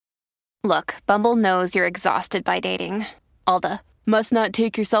Look, Bumble knows you're exhausted by dating. All the, must not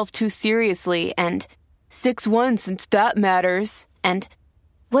take yourself too seriously, and 6'1" since that matters. And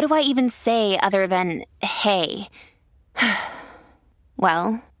what do I even say other than, hey?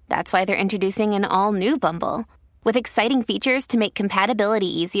 Well, that's why they're introducing an all-new Bumble, with exciting features to make compatibility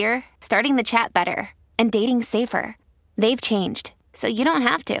easier, starting the chat better, and dating safer. They've changed, so you don't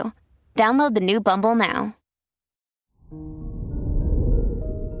have to. Download the new Bumble now.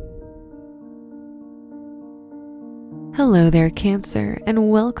 Hello there, Cancer,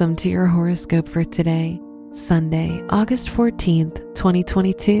 and welcome to your horoscope for today, Sunday, August 14th,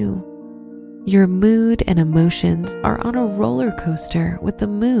 2022. Your mood and emotions are on a roller coaster with the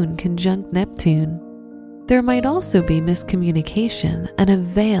moon conjunct Neptune. There might also be miscommunication and a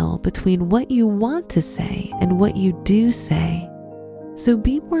veil between what you want to say and what you do say. So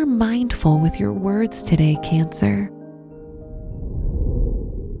be more mindful with your words today, Cancer.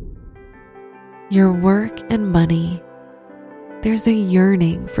 Your work and money. There's a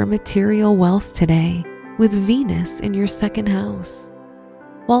yearning for material wealth today, with Venus in your second house.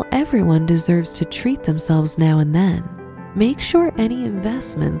 While everyone deserves to treat themselves now and then, make sure any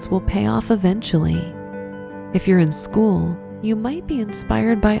investments will pay off eventually. If you're in school, you might be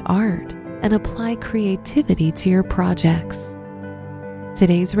inspired by art and apply creativity to your projects.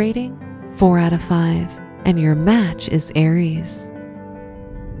 Today's rating, 4 out of 5, and your match is Aries.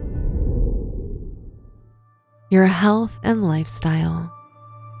 Your health and lifestyle.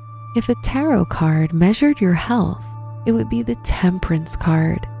 If a tarot card measured your health, it would be the Temperance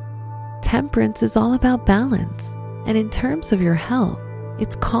card. Temperance is all about balance, and in terms of your health,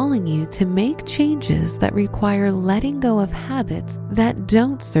 it's calling you to make changes that require letting go of habits that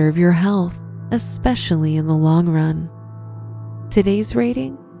don't serve your health, especially in the long run. Today's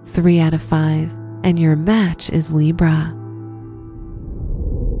rating, 3 out of 5, and your match is Libra.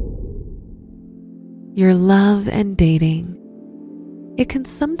 Your love and dating. It can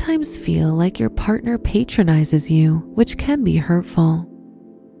sometimes feel like your partner patronizes you, which can be hurtful.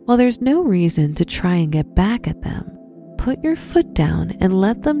 While there's no reason to try and get back at them, put your foot down and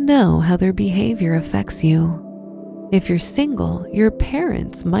let them know how their behavior affects you. If you're single, your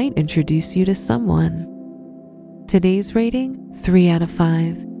parents might introduce you to someone. Today's rating, 3 out of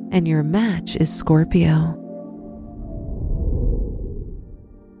 5, and your match is Scorpio.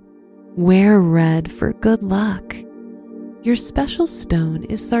 Wear red for good luck. Your special stone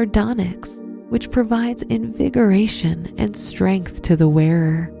is sardonyx, which provides invigoration and strength to the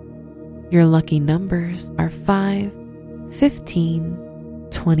wearer. Your lucky numbers are 5, 15,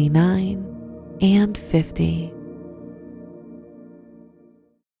 29, and 50.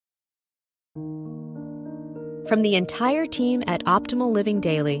 From the entire team at Optimal Living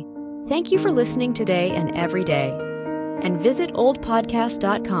Daily, thank you for listening today and every day. And visit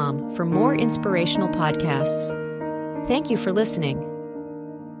oldpodcast.com for more inspirational podcasts. Thank you for listening.